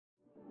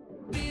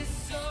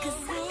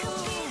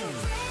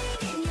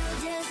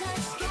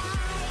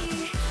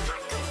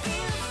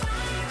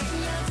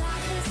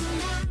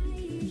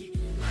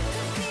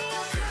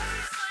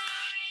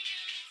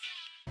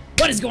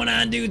What is going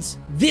on, dudes?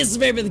 This is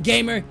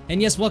VaporTheGamer,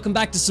 and yes, welcome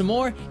back to some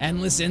more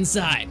Endless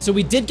Inside. So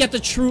we did get the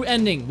true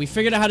ending. We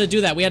figured out how to do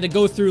that. We had to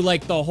go through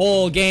like the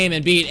whole game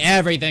and beat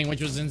everything,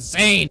 which was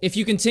insane. If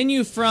you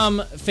continue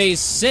from phase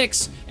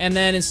 6, and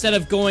then instead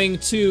of going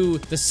to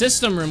the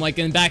system room, like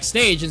in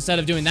backstage, instead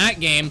of doing that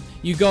game,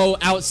 you go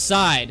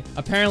outside.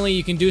 Apparently,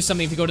 you can do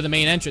something if you go to the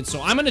main entrance.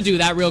 So I'm gonna do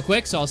that real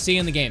quick, so I'll see you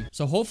in the game.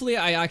 So hopefully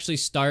I actually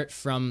start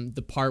from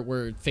the part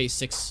where phase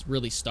 6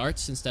 really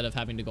starts, instead of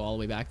having to go all the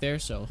way back there.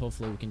 So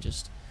hopefully we can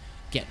just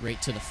get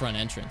right to the front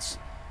entrance,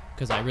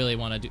 because I really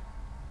want to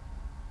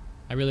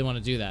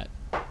do that.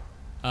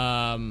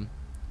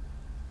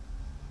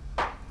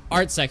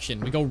 Art section.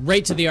 We go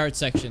right to the art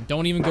section.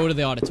 Don't even go to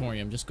the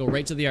auditorium. Just go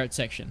right to the art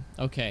section.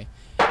 Okay.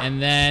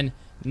 And then,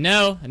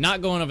 no,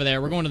 not going over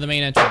there. We're going to the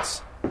main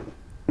entrance,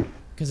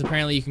 because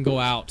apparently you can go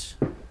out.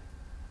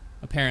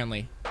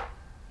 Apparently.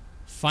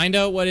 Find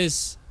out what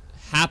is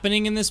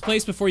happening in this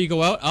place before you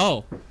go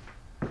out.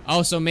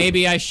 Oh, so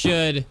maybe I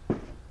should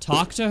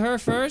talk to her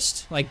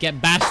first? Like,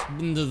 get bashed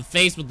into the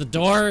face with the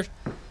door? It's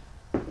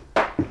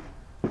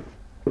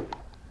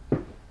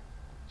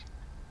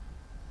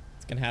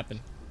gonna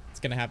happen. It's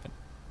gonna happen.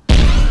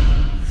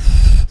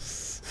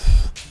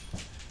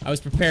 I was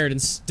prepared and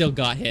still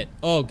got hit.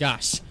 Oh,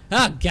 gosh.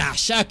 Oh,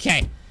 gosh.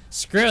 Okay.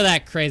 Screw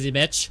that crazy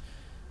bitch.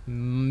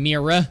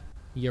 Mira,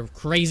 you're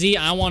crazy.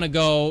 I want to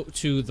go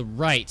to the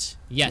right.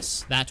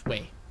 Yes, that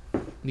way.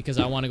 Because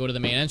I want to go to the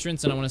main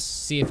entrance, and I want to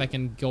see if I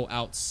can go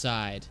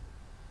outside.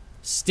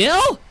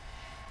 Still?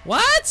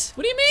 What?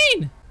 What do you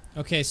mean?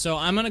 Okay, so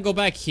I'm gonna go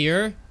back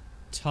here,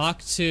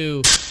 talk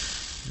to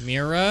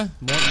Myra,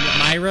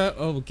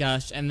 oh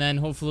gosh, and then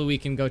hopefully we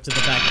can go to the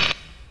back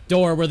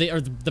door where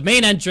the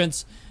main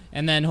entrance,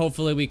 and then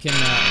hopefully we can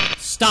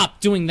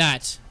stop doing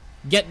that.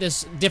 Get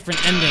this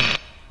different ending.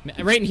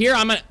 Right in here,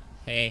 I'm gonna.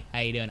 Hey, how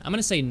you doing? I'm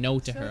gonna say no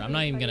to her. I'm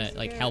not even gonna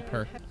like help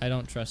her. I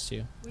don't trust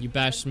you. You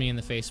bashed me in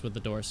the face with the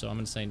door, so I'm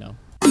gonna say no.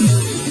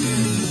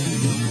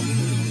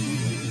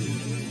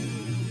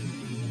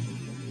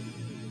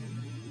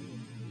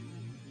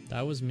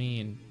 That was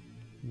mean.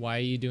 Why are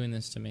you doing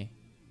this to me?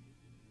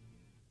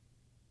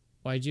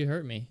 Why'd you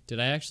hurt me? Did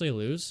I actually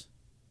lose?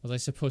 Was I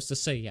supposed to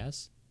say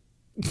yes?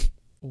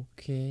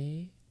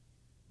 Okay.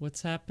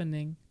 What's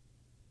happening?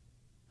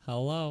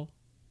 Hello?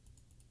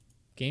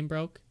 Game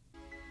broke?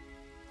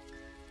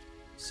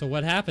 So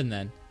what happened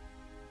then?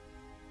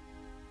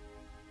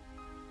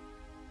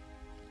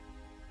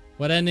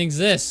 What ending's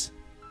this?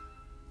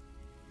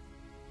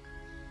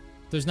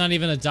 There's not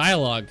even a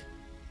dialogue.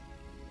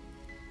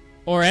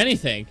 Or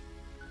anything.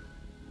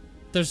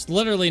 There's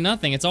literally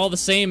nothing. It's all the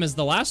same as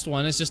the last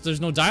one. It's just there's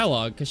no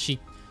dialogue because she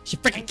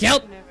freaking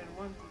killed. I never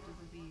wanted to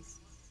do this,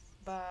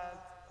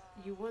 but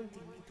you wanted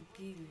me to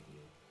kill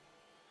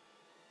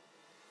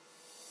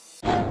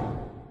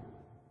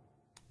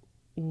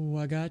you. Ooh,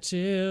 I got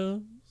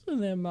chills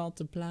and they're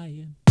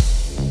multiplying.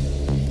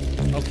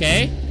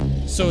 Okay,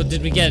 so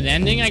did we get an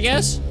ending? I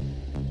guess.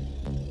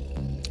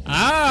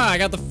 Ah, I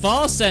got the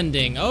false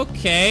ending.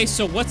 Okay,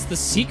 so what's the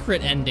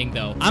secret ending,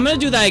 though? I'm gonna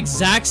do that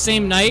exact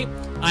same night,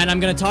 and I'm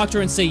gonna talk to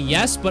her and say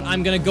yes, but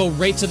I'm gonna go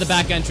right to the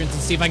back entrance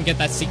and see if I can get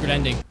that secret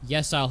ending.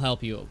 Yes, I'll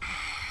help you.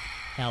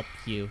 Help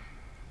you.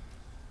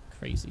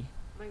 Crazy.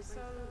 My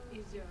son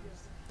is yours.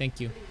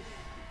 Thank you. Please,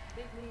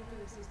 take me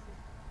into the system.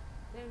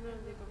 Turn on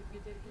the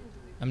computer into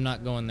the I'm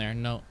not going there.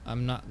 No,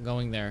 I'm not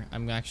going there.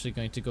 I'm actually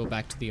going to go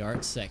back to the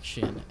art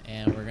section,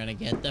 and we're gonna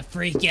get the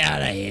freak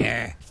out of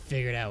here.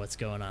 Figured out what's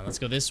going on. Let's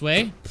go this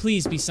way.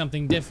 Please be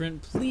something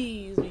different.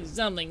 Please be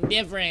something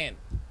different.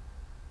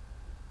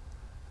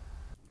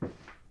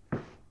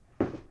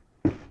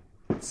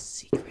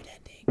 Secret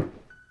ending.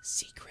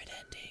 Secret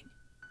ending.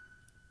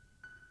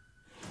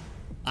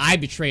 I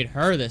betrayed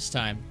her this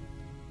time.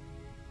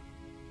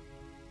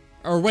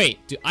 Or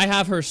wait, do I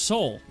have her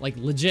soul? Like,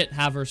 legit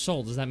have her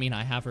soul. Does that mean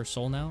I have her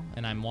soul now?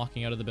 And I'm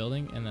walking out of the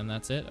building, and then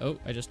that's it? Oh,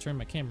 I just turned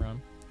my camera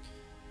on.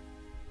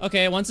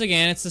 Okay, once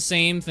again, it's the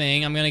same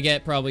thing. I'm gonna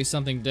get probably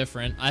something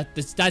different.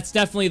 That's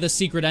definitely the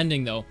secret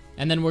ending, though.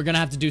 And then we're gonna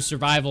have to do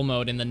survival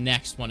mode in the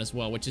next one as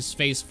well, which is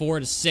phase 4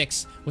 to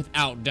 6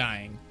 without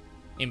dying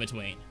in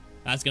between.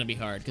 That's gonna be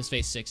hard, because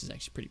phase 6 is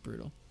actually pretty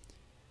brutal.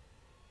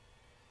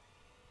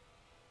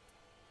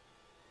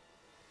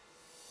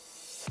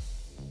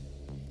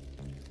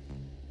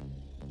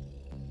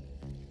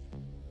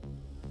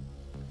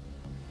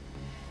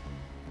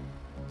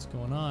 What's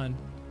going on?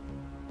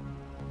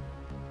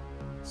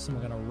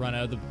 Someone gonna run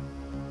out of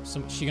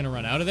the... She gonna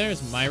run out of there?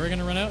 Is Myra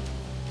gonna run out?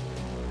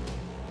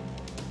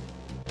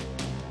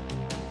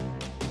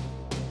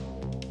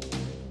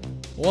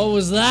 What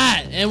was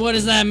that? And what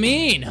does that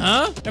mean,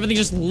 huh? Everything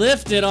just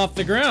lifted off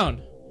the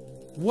ground.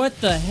 What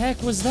the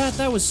heck was that?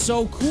 That was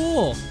so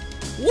cool.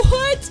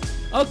 What?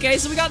 Okay,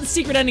 so we got the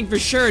secret ending for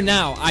sure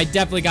now. I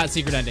definitely got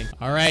secret ending.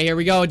 All right, here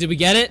we go. Did we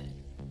get it?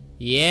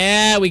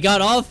 Yeah, we got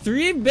all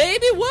 3,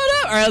 baby.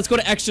 What up? All right, let's go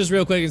to extras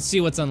real quick and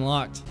see what's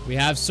unlocked. We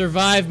have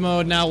survive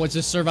mode now, which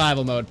is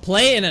survival mode.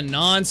 Play in a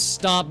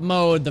non-stop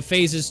mode. The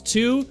phases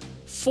 2,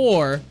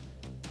 4,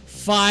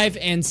 5,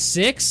 and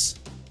 6.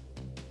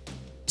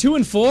 2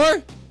 and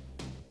 4?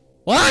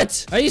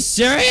 What? Are you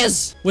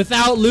serious?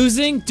 Without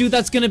losing? Dude,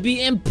 that's gonna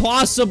be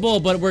impossible,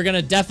 but we're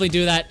gonna definitely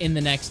do that in the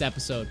next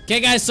episode.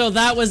 Okay, guys, so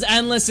that was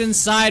Endless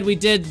Inside. We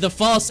did the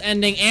false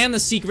ending and the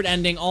secret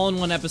ending all in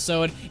one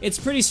episode. It's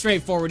pretty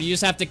straightforward. You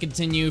just have to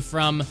continue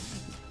from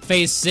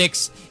phase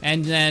 6,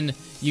 and then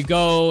you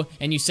go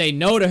and you say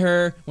no to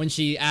her when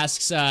she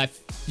asks,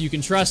 you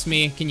can trust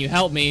me, can you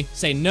help me?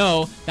 Say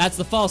no. That's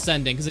the false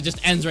ending, because it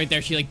just ends right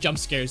there. She, like, jump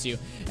scares you.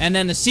 And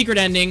then the secret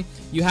ending,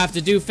 you have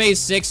to do phase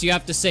 6, you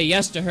have to say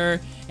yes to her,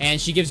 and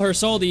she gives her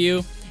soul to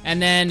you,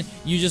 and then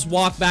you just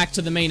walk back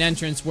to the main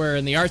entrance where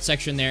in the art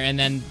section there, and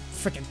then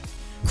freaking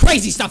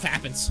crazy stuff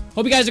happens.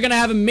 Hope you guys are gonna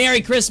have a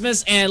Merry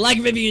Christmas, and like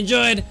if you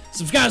enjoyed,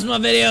 subscribe to my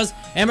videos,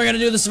 and we're gonna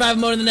do the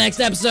survival mode in the next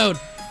episode.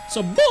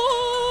 So, boom!